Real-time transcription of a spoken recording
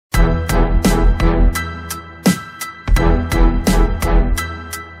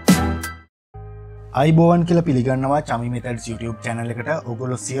අයිබෝවන් කියලා පිළිගන්නවා චමි මෙතඩ්ස් YouTube channel එකට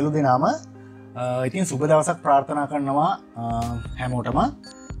ඔයගොල්ලෝ සියලු දෙනාම ඉතින් සුබ දවසක් ප්‍රාර්ථනා කරනවා හැමෝටම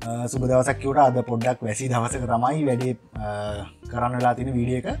සුබ දවසක් කියුවට අද පොඩ්ඩක් වැසි දවසක තමයි වැඩේ කරන්න වෙලා තියෙන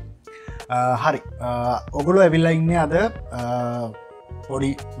වීඩියෝ එක හරි ඔයගොල්ලෝ ඇවිල්ලා ඉන්නේ අද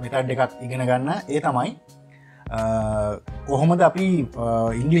පොඩි මෙතඩ් එකක් ඉගෙන ගන්න ඒ තමයි කොහොමද අපි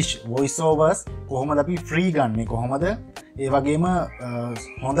ඉංග්ලිෂ් වොයිස් ඕවර්ස් කොහොමද අපි ෆ්‍රී ගන්නේ කොහොමද ඒ වගේම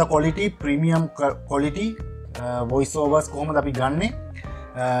හොඳ quality premium quality voice overs කොහොමද අපි ගන්නේ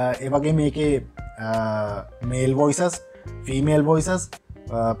ඒ වගේ මේකේ මේල් වොයිසස් ෆීමේල් වොයිසස්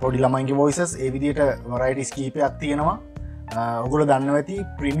පොඩි ළමයින්ගේ වොයිසස් ඒ විදිහට වරයිටිස් කීපයක් තියෙනවා ඔයගොල්ලෝ දන්නවා ඇති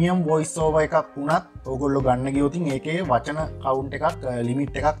ප්‍රීමියම් වොයිස් ඕවර් එකක් වුණත් ඔයගොල්ලෝ ගන්න ගියොත් ඒකේ වචන කවුන්ට් එකක්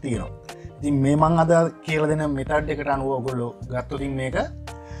ලිමිට් එකක් තියෙනවා ඉතින් මේ මං අද කියලා දෙන මෙතඩ් එකට අනුව ඔයගොල්ලෝ ගත්තොත් මේක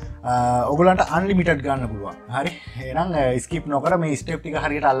ඔගලන්ට අන්ලිමිටඩ් ගන්න පුළුවන් හරි එහෙනම් ස්කිප් නොකර මේ ස්ටෙප් ටික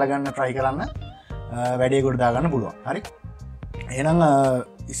හරියට අල්ලගන්න try කරන්න වැඩේ කොට දාගන්න පුළුවන් හරි එහෙනම්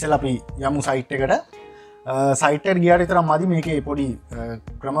ඉස්සෙල්ලා අපි යමු සයිට් එකට සයිට් එකට ගියාට විතර මදි මේකේ පොඩි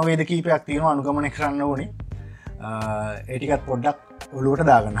ක්‍රමවේද කීපයක් තියෙනවා අනුගමනය කරන්න ඕනේ ඒ ටිකත් පොඩ්ඩක් ඔලුවට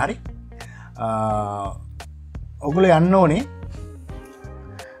දාගන්න හරි ඔගොල්ලෝ යන්න ඕනේ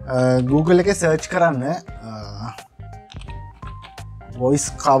Google එකේ search කරන්න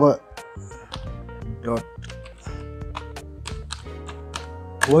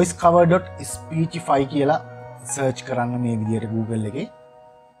voicecover.speechify කියලා සර්ච් කරන්න මේ විදියට Google එකේ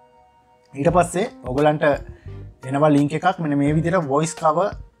ඊට පස්සේ ඔයගලන්ට එනවා ලින්ක් එකක් මෙන්න මේ විදියට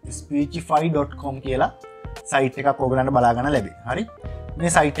voicecoverspeechify.com කියලා සයිට් එකක් ඔයගලන්ට බලා ගන්න ලැබේ. හරි.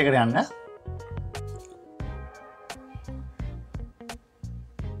 මේ සයිට් එකට යන්න.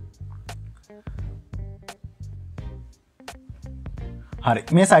 හරි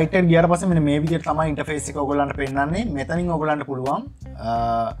මේ සයිට් එකට ගියාට පස්සේ මෙන්න මේ විදිහට තමයි ඉන්ටර්ෆේස් එක ඔයගොල්ලන්ට පෙන්නන්නේ මෙතනින් ඔයගොල්ලන්ට පුළුවන්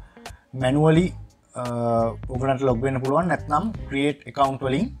මැනුවලි ඔයගොල්ලන්ට ලොග් වෙන්න පුළුවන් නැත්නම් ක්‍රියේට් account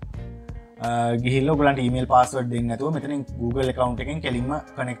වලින් ගිහිල්ලා ඔයගොල්ලන්ට ඊමේල් පාස්වර්ඩ් දෙන්න නැතුව මෙතනින් Google account එකෙන් කෙලින්ම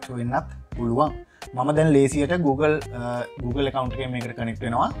කනෙක්ට් වෙන්නත් පුළුවන් මම දැන් ලේසියට Google account එකෙන් මේකට කනෙක්ට්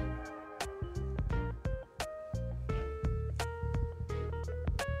වෙනවා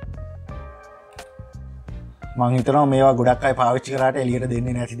මං හිතනවා මේවා ගොඩක් අය පාවිච්චි කරාට එළියට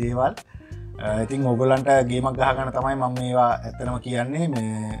දෙන්නේ නැති දේවල්. ඉතින් ඕගොල්ලන්ට ගේමක් ගහගන්න තමයි මම මේවා ඇත්තටම කියන්නේ.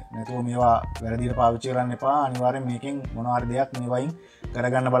 මේ නැතුව මේවා වැරදියට පාවිච්චි කරන්න එපා. අනිවාර්යෙන් මේකෙන් මොනවා හරි දෙයක් මේවයින්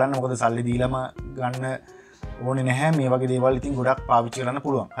කරගන්න බලන්න. මොකද සල්ලි දීලාම ගන්න ඕනේ නැහැ. මේ වගේ දේවල් ඉතින් ගොඩක් පාවිච්චි කරන්න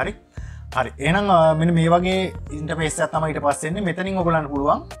පුළුවන්. හරි. හරි. එහෙනම් මෙන්න මේ වගේ ඉන්ටර්ෆේස් එකක් තමයි ඊට පස්සේ එන්නේ. මෙතනින් ඕගොල්ලන්ට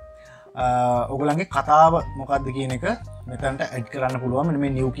පුළුවන් ඔගොල්ලන්ගේ කතාව මොකක්ද කියන එක මෙතනට ඇඩ් කරන්න පුළුවන් මෙන්න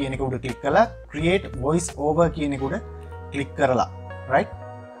මේ new කියන එක උඩ ක්ලික් කරලා create voice over කියන එක උඩ ක්ලික් කරලා right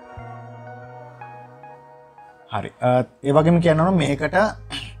හරි ඒ වගේම කියනවා මේකට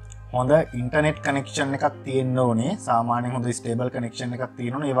හොඳ ඉන්ටර්නෙට් කනෙක්ෂන් එකක් තියෙන්න ඕනේ සාමාන්‍යයෙන් හොඳ ස්ටේබල් කනෙක්ෂන් එකක්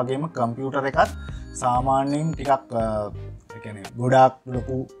තියෙන්න ඕනේ ඒ වගේම කම්පියුටර් එකත් සාමාන්‍යයෙන් ටිකක් ගොඩක්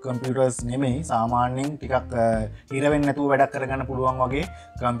ලොකු කම්පියුටර්ස් නෙමෙයි සාමාන්‍යයෙන් ටිකක් හිර වෙන්නේ නැතුව වැඩක් කරගන්න පුළුවන් වගේ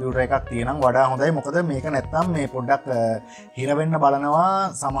කම්පියුටර් එකක් තියෙනම් වඩා හොඳයි මොකද මේක නැත්තම් මේ පොඩ්ඩක් හිර වෙන්න බලනවා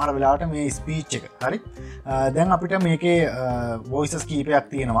සමහර වෙලාවට මේ ස්පීච් එක හරි දැන් අපිට මේකේ වොයිසස් කීපයක්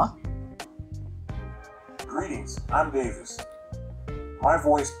තියෙනවා Greetings, I'm Davis. My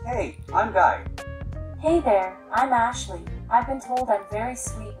voice, hey, I'm Guy. Hey there, I'm Ashley. I've been told I'm very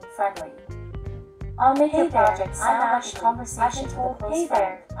sweet and friendly. I'll make your project sound like a conversation with a close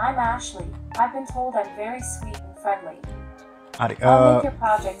friend. I'm Ashley. I've been told I'm very sweet and friendly. I'll make your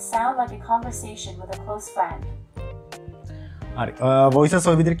project sound like a conversation with a close friend. හරි voices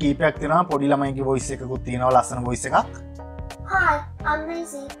ඔය විදිහට කීපයක් තියෙනවා පොඩි ළමයින්ගේ voice එකකුත් තියෙනවා ලස්සන voice එකක් Hi, I'm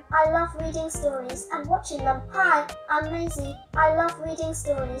Maisie. I love reading stories and watching them. Hi, I'm Maisie. I love reading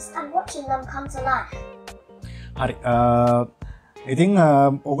stories and watching them come to life. හරි ඉතින්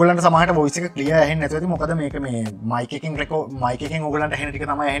ඔයගොල්ලන්ට සමහරට වොයිස් එක ක්ලියර් ඇහෙන්නේ නැතුව ඇති මොකද මේක මේ මයික් එකෙන් ඔයගොල්ලන්ට ඇහෙන ටික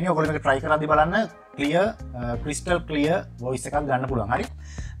තමයි ඇහෙන්නේ ඔයගොල්ලෝ මේක try කරද්දී බලන්න ක්ලියර් ක්‍රිස්ටල් ක්ලියර් වොයිස් එකක් ගන්න පුළුවන් හරි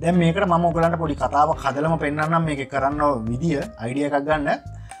දැන් මේකට මම ඔයගොල්ලන්ට පොඩි කතාවක් හදලම පෙන්නන්නම් මේක කරන්න විදිය අයිඩියා එකක් ගන්න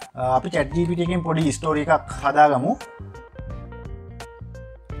අපි chat GPT එකෙන් පොඩි ස්ටෝරි එකක් හදාගමු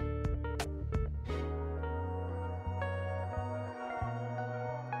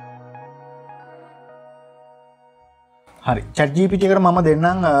හරි chat GPT එකට මම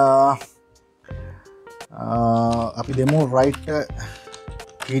දෙන්නම් අපි දෙමු write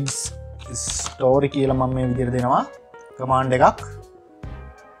kids story කියලා මම මේ විදිහට දෙනවා කමාන්ඩ් එකක්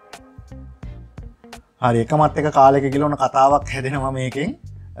හරි එකමත් එක කාලෙක ගිලවන කතාවක් හැදෙනවා මේකෙන්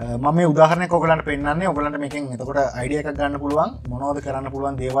මම මේ උදාහරණයක් ඔයගලන්ට පෙන්නන්නේ ඔයගලන්ට මේකෙන් එතකොට අයිඩියා එකක් ගන්න පුළුවන් මොනවද කරන්න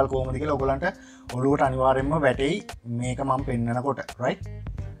පුළුවන් දේවල් කොහොමද කියලා ඔයගලන්ට ඔළුවට අනිවාර්යෙන්ම වැටෙයි මේක මම පෙන්නනකොට right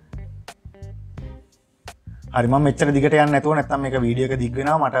හරි මම මෙච්චර දිගට යන්නේ නැතුව නැත්තම් මේක වීඩියෝ එක දිග්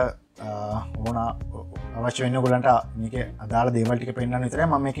වෙනවා මට ඕන අවශ්‍ය වෙන ඔයගලන්ට මේක අදාළ දේවල් ටික පෙන්නන්න විතරයි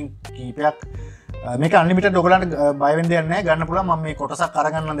මම මේකෙන් කීපයක් මේක අන්ලිමිටඩ් ඔයගලන්ට බය වෙන්න දෙයක් නැහැ ගන්න පුළුවන් මම මේ කොටසක්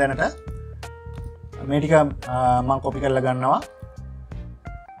අරගන්න දැනට මේ ටික මම කොපි කරලා ගන්නවා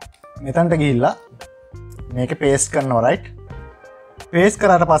මෙතනට ගිහිල්ලා මේක පේස්ට් කරනවා රයිට් පේස්ට්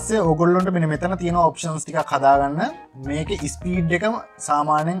කරාට පස්සේ ඔයගොල්ලන්ට මෙන්න මෙතන තියෙන ඔප්ෂන්ස් ටිකක් හදාගන්න මේකේ ස්පීඩ් එක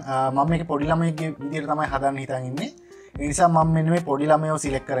සාමාන්‍යයෙන් මම මේක පොඩි ළමයිගේ විදිහට තමයි හදන්න හිතන් ඉන්නේ ඒ නිසා මම මෙන්න මේ පොඩි ළමයව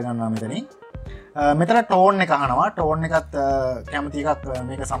සිලෙක්ට් කරගන්නවා මෙතනින් මෙතන ටෝන් එක අහනවා ටෝන් එකත් කැමති එකක්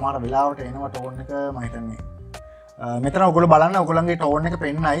මේක සමහර වෙලාවට එනවා ටෝන් එක මම හිතන්නේ මෙතන ඔයගොල්ලෝ බලන්න ඔයගොල්ලන්ගේ ටෝන් එක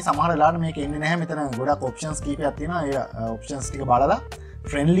පෙන්නයි සමහර වෙලාවට මේක එන්නේ නැහැ මෙතන ගොඩක් ඔප්ෂන්ස් කීපයක් තියෙනවා ඒ ඔප්ෂන්ස් ටික බලලා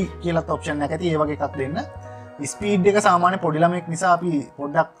ෆ්‍රෙන්ඩ්ලි කියලාත් ඔප්ෂන් එකක් ඇති ඒ වගේ එකක් දෙන්න ස්පීඩ් එක සාමාන්‍ය පොඩි ළමෙක් නිසා අපි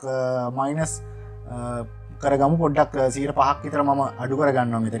පොඩ්ඩක් මයිනස් කරගමු පොඩ්ඩක් 5ක් විතර මම අඩු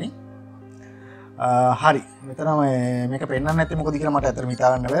කරගන්නවා මෙතනින් හරි මෙතන මේක පෙන්වන්න නැත්තේ මොකද කියලා මට අතට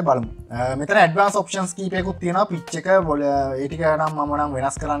හිතා ගන්න බෑ බලමු මෙතන ඇඩ්වාන්ස් ඔප්ෂන්ස් කීපයකුත් තියෙනවා පිච් එක ඒ ටික නම් මම නම්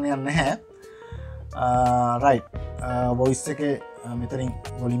වෙනස් කරන්න යන්නේ නැහැ රයිට් වොයිස් එකේ මෙතනින්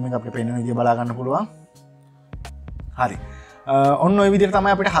වොලියුම් එක අපිට පෙන්වන විදිය බලා ගන්න පුළුවන් හරි ඔන්න ඔය විදිහට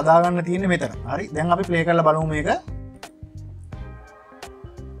තමයි අපිට හදාගන්න තියෙන්නේ මෙතන. හරි. දැන් අපි ප්ලේ කරලා බලමු මේක.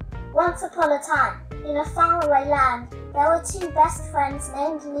 Once upon a time, in a faraway land, there were two best friends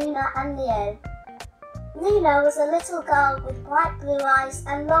named Luna and Leo. Luna was a little girl with bright blue eyes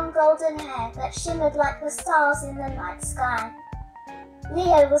and long golden hair that shimmered like the stars in the night sky.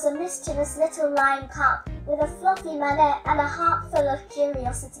 Leo was a mischievous little lion cub with a fluffy mane and a heart full of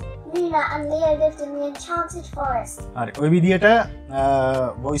curiosity. Luna and Leo lived in the enchanted forest. හරි ඔය විදිහට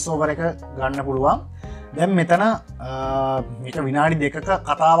voice over එක ගන්න පුළුවන්. දැන් මෙතන මේක විනාඩි 2ක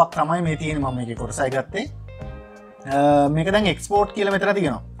කතාවක් තමයි මේ තියෙන්නේ මම මේකේ කොටසයි ගත්තේ. මේක දැන් export කියලා මෙතන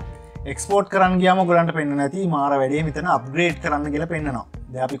තියෙනවා. export කරන්න ගියාම ඔයගලන්ට පෙන්වන්න නැති මාර වැඩේ මෙතන upgrade කරන්න කියලා පෙන්නනවා.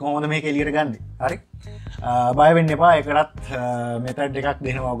 දැන් අපි කොහොමද මේක එළියට ගන්නෙ? හරි. බය වෙන්න එපා ඒකටත් මෙතඩ් එකක්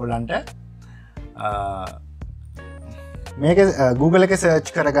දෙනවා ඔයගලන්ට. මේක Google එකේ search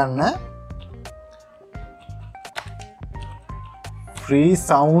කරගන්න free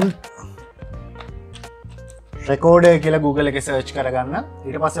sound recorder කියලා Google එකේ search කරගන්න.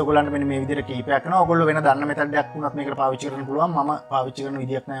 ඊට පස්සේ ඔයගලන්ට මෙන්න මේ විදිහට කීපයක් එනවා. ඔයගොල්ලෝ වෙන දන්න මෙතඩ් එකක් වුණත් මේකට පාවිච්චි කරන්න පුළුවන්. මම පාවිච්චි කරන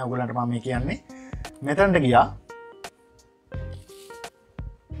විදියක් නෑ ඔයගලන්ට මම මේ කියන්නේ. මෙතනට ගියා.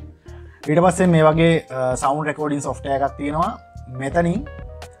 ඊට පස්සේ මේ වගේ sound recording software එකක් තියෙනවා. මෙතනින්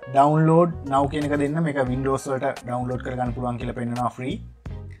download now කියන එක දෙන්න මේක Windows වලට download කරගන්න පුළුවන් කියලා පෙන්නනවා free.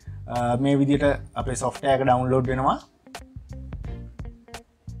 මේ විදිහට අපේ software එක download වෙනවා.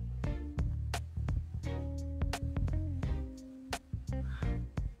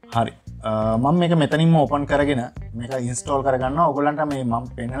 හරි මම මේක මෙතනින්ම ඕපන් කරගෙන මේක ඉන්ස්ටෝල් කරගන්නවා. ඔයගොල්ලන්ට මේ මම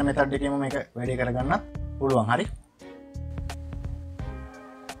පෙන්නන මෙතඩ් එකේම මේක වැඩේ කරගන්නත් පුළුවන්. හරි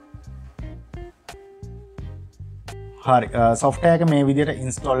හරි software එක මේ විදිහට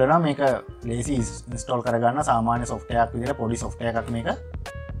ඉන්ස්ටෝල් වෙනවා. මේක ලේසි ඉන්ස්ටෝල් කරගන්න සාමාන්‍ය software එකක් විදිහට පොඩි software එකක් මේක.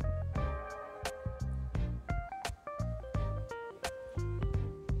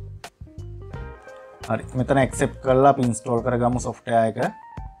 හරි මෙතන accept කරලා අපි ඉන්ස්ටෝල් කරගමු software එක.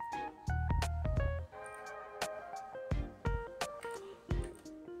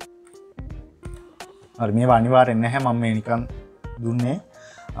 හරි මේවා අනිවාර්යෙන් නැහැ මම මේ නිකන් දුන්නේ.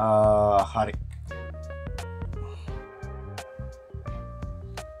 හරි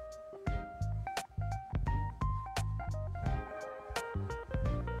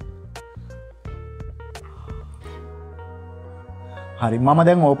හරි මම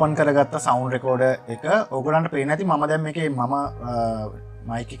දැන් ඕපන් කරගත්ත සවුන්ඩ් රෙකෝඩර් එක ඔයගොල්ලන්ට පේන්නේ නැති මම දැන් මේකේ මම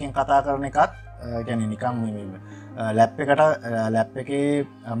මයික් එකෙන් කතා කරන එකත් කියන්නේ නිකන් මේ ලැප් එකට ලැප් එකේ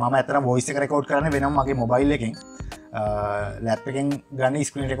මම ඇත්තට වොයිස් එක රෙකෝඩ් කරන්නේ වෙනම මගේ මොබයිල් එකෙන් ලැප් එකෙන් ගන්න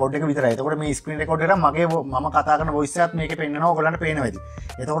ස්ක්‍රීන් රෙකෝඩ් එක විතරයි. එතකොට මේ ස්ක්‍රීන් රෙකෝඩ් එක මගේ මම කතා කරන වොයිස් එකත් මේකේ පෙන්නනවා ඔයගොල්ලන්ට පේනවා ඇති.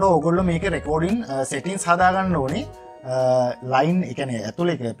 එතකොට ඔයගොල්ලෝ මේකේ රෙකෝඩින් සෙටින්ග්ස් හදාගන්න ඕනේ. ලයින් එකන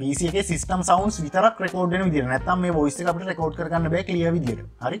ඇතුලේ PC එකේ සිස්ටම් සවුන්ඩ්ස් විතරක් රෙකෝඩ් වෙන විදිහට. නැත්නම් මේ වොයිස් එක අපිට රෙකෝඩ් කරගන්න බෑ ක්ලියර් විදිහට.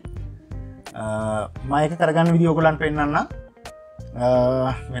 හරි. මම ඒක කරගන්න විදිහ ඔයගොල්ලන්ට පෙන්නන්න.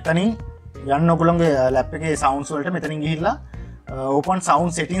 මෙතනින් යන්න ඔයගොල්ලන්ගේ ලැප් එකේ සවුන්ඩ්ස් වලට මෙතනින් ගිහිල්ලා open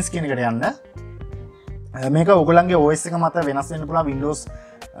sound settings කියන එකට යන්න. මේක ඔයගොල්ලන්ගේ OS එක මත වෙනස් වෙන්න පුළුවන් Windows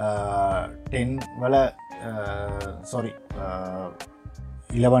 10 වල sorry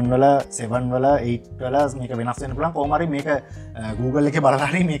 11 වල 7 වල 8 වල මේක වෙනස් වෙන්න පුළුවන්. කොහොම හරි මේක Google එකේ බලලා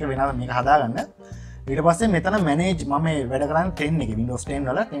හරි මේක වෙනස් මේක හදාගන්න. ඊට පස්සේ මෙතන manage මම වැඩ කරන්නේ 10 එකේ Windows 10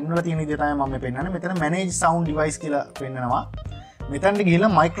 වල තියෙන විදිහ තමයි මම පෙන්නන්නේ. මෙතන manage sound device කියලා පෙන්නනවා. මෙතනට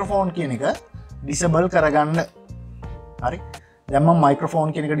ගිහිල්ලා microphone කියන එක disable කරගන්න. හරි. දැන් මම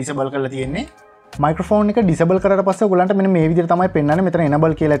microphone කියන එක disable කරලා තියෙන්නේ. මයික්‍රොෆෝන් එක ඩිසබල් කරලා පස්සේ ඔයගලන්ට මෙන්න මේ විදිහට තමයි පෙන්වන්නේ. මෙතන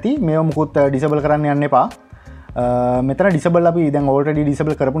enable කියලා ඇති. මේව මුකුත් ඩිසබල් කරන්න යන්න එපා. මෙතන ඩිසබල් අපි දැන් already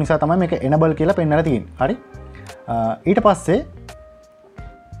ඩිසබල් කරපු නිසා තමයි මේක enable කියලා පෙන්වලා තියෙන්නේ. හරි. ඊට පස්සේ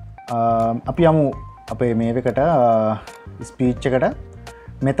අපි යමු අපේ මේකට ස්පීච් එකට.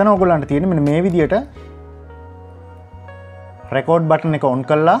 මෙතන ඔයගලන්ට තියෙන්නේ මෙන්න මේ විදිහට රෙකෝඩ් බටන් එක ඔන්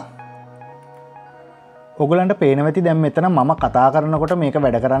කළා. ඔගලන්ට පේනවා ඇති දැන් මෙතන මම කතා කරනකොට මේක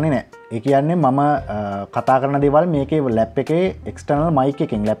වැඩ කරන්නේ නැහැ. ඒ කියන්නේ මම කතා කරන දේවල් මේකේ ලැප් එකේ එක්ස්ටර්නල් මයික්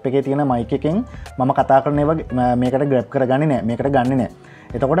එකෙන් ලැප් එකේ තියෙන මයික් එකෙන් මම කතා කරන ඒවා මේකට ග්‍රැබ් කරගන්නේ නැහැ. මේකට ගන්නෙ නැහැ.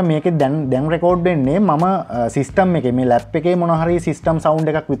 එතකොට මේකේ දැන් රෙකෝඩ් වෙන්නේ මම සිස්ටම් එකේ මේ ලැප් එකේ මොන හරි සිස්ටම් සවුන්ඩ්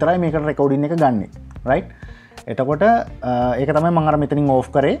එකක් විතරයි මේකට රෙකෝඩින් එක ගන්නෙ. රයිට්? එතකොට ඒක තමයි මම අර මෙතනින්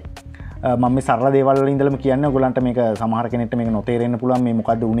ඕෆ් කරේ. මම සරල දේවල් වල ඉඳලම කියන්නේ ඔයගලන්ට මේක සමහර කෙනෙක්ට මේක නොතේරෙන්න පුළුවන් මේ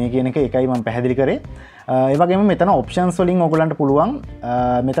මොකද්ද උනේ කියන එක. ඒකයි මම පැහැදිලි කරේ. ඒ වගේම මෙතන ඔප්ෂන්ස් වලින් ඔයගලන්ට පුළුවන්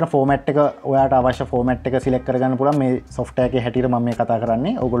මෙතන ෆෝමැට් එක ඔයාට අවශ්‍ය ෆෝමැට් එක සිලෙක්ට් කරගන්න පුළුවන්. මේ software එකේ හැටියට මම මේ කතා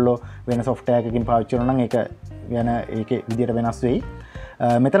කරන්නේ. ඔයගොල්ලෝ වෙන software එකකින් පාවිච්චි කරනවා නම් ඒක වෙන ඒකේ විදියට වෙනස් වෙයි.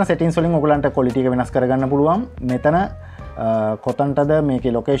 මෙතන settings වලින් ඔයගලන්ට quality එක වෙනස් කරගන්න පුළුවන්. මෙතන කොතනටද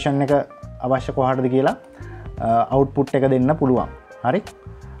මේකේ location එක අවශ්‍ය කොහටද කියලා output එක දෙන්න පුළුවන්. හරි?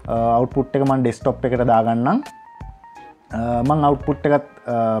 අවුට්පුට් එක මම ඩෙස්ක්ටොප් එකට දාගන්නම්. මම අවුට්පුට් එකත්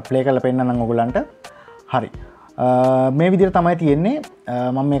ප්ලේ කරලා පෙන්නන්නම් ඔයගලන්ට. හරි. මේ විදිහට තමයි තියෙන්නේ.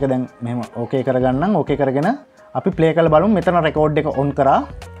 මම මේක දැන් මෙහෙම ඕකේ කරගන්නම්. ඕකේ කරගෙන අපි ප්ලේ කරලා බලමු. මෙතන රෙකෝඩ් එක ඔන් කරා.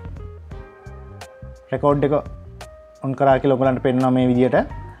 රෙකෝඩ් එක ඔන් කරා කියලා ඔයගලන්ට පෙන්නනවා මේ විදිහට.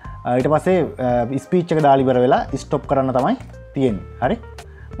 ඊට පස්සේ ස්පීච් එක දාලා ඉවර වෙලා ස්ටොප් කරන්න තමයි තියෙන්නේ. හරි.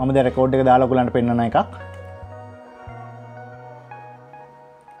 මම දැන් රෙකෝඩ් එක දාලා ඔයගලන්ට පෙන්නන එකක්.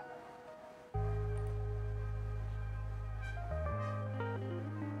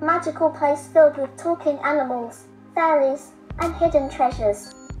 Magical place filled with talking animals, fairies, and hidden treasures.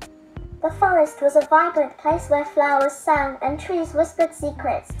 The forest was a vibrant place where flowers sang and trees whispered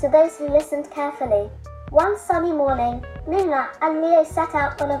secrets to those who listened carefully. One sunny morning, Luna and Leo set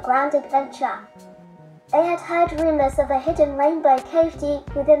out on a grand adventure. They had heard rumors of a hidden rainbow cave deep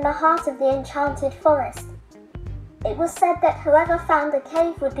within the heart of the enchanted forest. It was said that whoever found the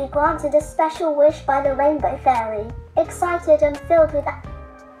cave would be granted a special wish by the rainbow fairy. Excited and filled with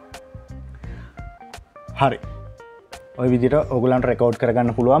හරි. ඔය විදිහට ඔයගලන්ට record කරගන්න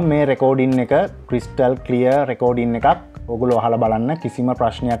පුළුවන්. මේ recording එක crystal clear recording එකක්. ඔයගොල්ලෝ අහලා බලන්න කිසිම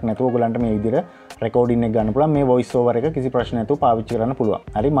ප්‍රශ්නයක් නැතුව ඔයගලන්ට මේ විදිහට රෙකෝඩින් එක ගන්න පුළුවන්. මේ වොයිස් ඕවර් එක කිසි ප්‍රශ්න නැතුව පාවිච්චි කරන්න පුළුවන්.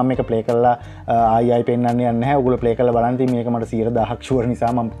 හරි මම මේක ප්ලේ කරලා ආයි පෙන්නන්න යන්නේ නැහැ. ඔයගොල්ලෝ ප්ලේ කරලා බලන්න. ඉතින් මේක මට 100,000ක් ෂුවර්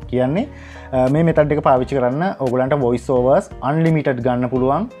නිසා මම කියන්නේ මේ මෙතඩ් එක පාවිච්චි කරන්න ඔයගලන්ට වොයිස් ඕවර්ස් අන්ලිමිටඩ් ගන්න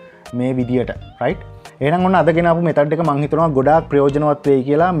පුළුවන් මේ විදිහට. රයිට්? එහෙනම් ඔන්න අද ගෙනාපු මෙතඩ් එක මම හිතනවා ගොඩාක් ප්‍රයෝජනවත් වෙයි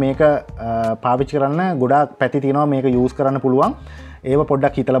කියලා. මේක පාවිච්චි කරන්න ගොඩාක් පැති තියෙනවා. මේක යූස් කරන්න පුළුවන්. ඒව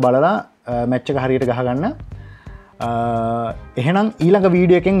පොඩ්ඩක් හිතලා බලලා මැච් එක හරියට ගහගන්න. එහෙනම් ඊළඟ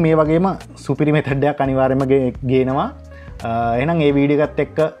වීඩියෝ එකෙන් මේ වගේම සුපිරි මෙතඩ් එකක් අනිවාර්යයෙන්ම ගේනවා. එහෙනම් මේ වීඩියෝ එකත්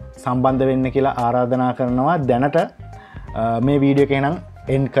එක්ක සම්බන්ධ වෙන්න කියලා ආරාධනා කරනවා. දැනට මේ වීඩියෝ එක එහෙනම්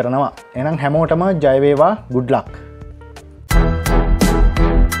එන්ඩ් කරනවා. එහෙනම් හැමෝටම ජය වේවා. good luck.